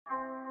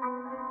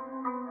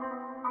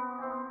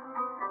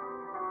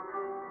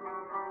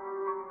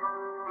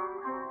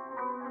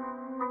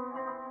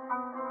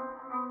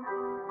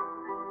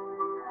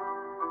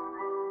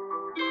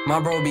My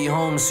bro be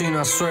home soon,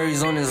 I swear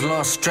he's on his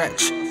last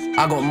stretch.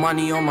 I got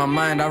money on my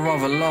mind, I'd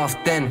rather laugh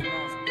then.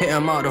 Hit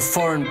him out the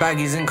foreign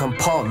baggies in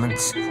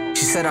compartments.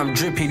 She said I'm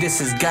drippy,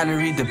 this is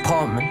gallery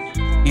department.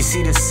 You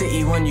see the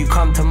city when you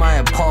come to my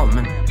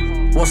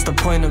apartment. What's the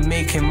point of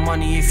making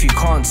money if you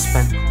can't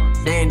spend?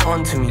 They ain't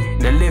onto me,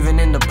 they're living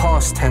in the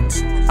past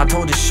tense. I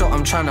told this shot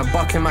I'm trying to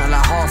buck him at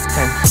like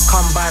 10:30.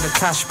 Come by the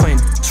cash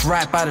point, it's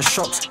right by the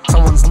shops.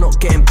 Someone's not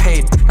getting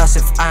paid, that's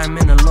if I'm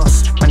in a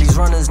loss. And these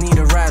runners need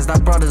a rise,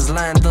 that brother's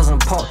line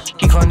doesn't pop.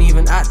 He can't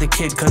even act the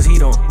kid cause he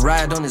don't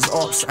ride on his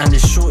ops. And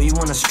this shorty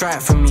wanna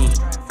strike for me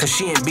cause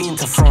she ain't been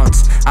to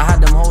France. I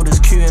had them holders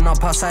queuing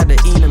up outside the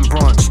Ealing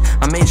branch.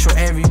 I made sure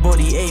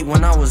everybody ate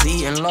when I was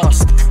eating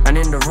last. And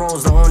in the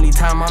rolls, the only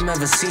time I'm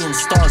ever seeing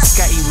stars.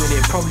 Scatty with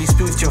it, probably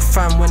spoofed your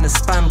fam when the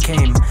spam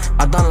came.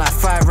 I done like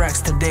 5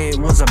 racks today, it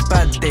was a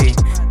bad day.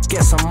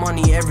 Get some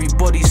money,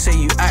 everybody say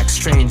you act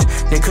strange.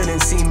 They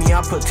couldn't see me,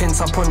 I put tints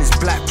up on this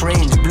black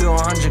range. Blew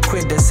 100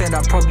 quid, they said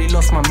I probably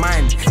lost my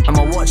mind. And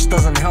my watch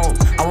doesn't help,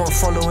 I won't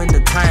follow in the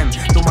time.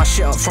 Do my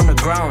shit up from the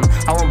ground,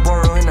 I won't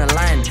borrow in a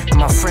line. And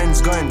my friends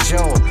go in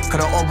jail, cause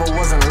the obo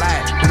wasn't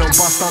light. We don't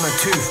bust on a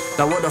tooth,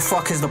 like what the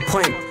fuck is the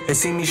point? They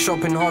see me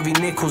shopping Harvey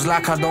Nichols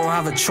like I don't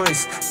have a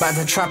choice. Back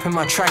to trapping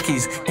my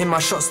trackies, hit my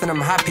shots then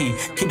I'm happy.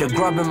 Keep the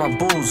grub in my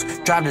balls,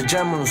 drive the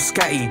General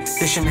scatty.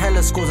 Dishing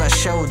hella scores at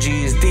Shell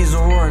G's,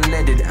 diesel raw and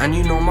leaded. And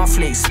you know my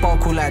flakes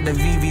sparkle like the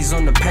VVs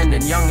on the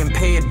pendant. Young and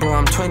paid bro,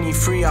 I'm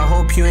 23, I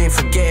hope you ain't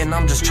forgetting.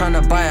 I'm just trying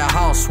to buy a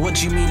house, what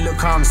do you mean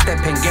look how I'm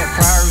stepping? Get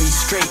priorities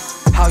straight,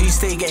 how you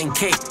stay getting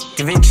cake?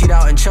 Givenchy'd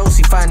out in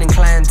Chelsea finding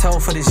clientele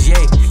for this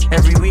yay.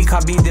 Every week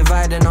I be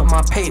dividing up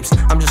my papes.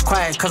 I'm just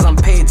quiet cause I'm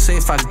paid, so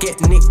if I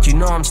get nicked, you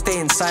know I'm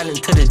staying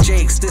silent to the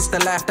jakes. This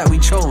the life that we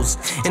chose,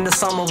 in the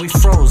summer we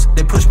froze.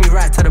 They pushed me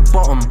right to the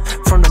bottom,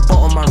 from the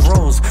bottom I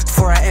rose.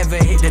 Before I ever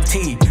hit the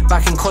T,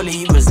 back in college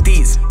it was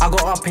D's. I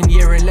got up in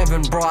year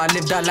 11 bro, I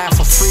lived that life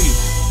for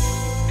free.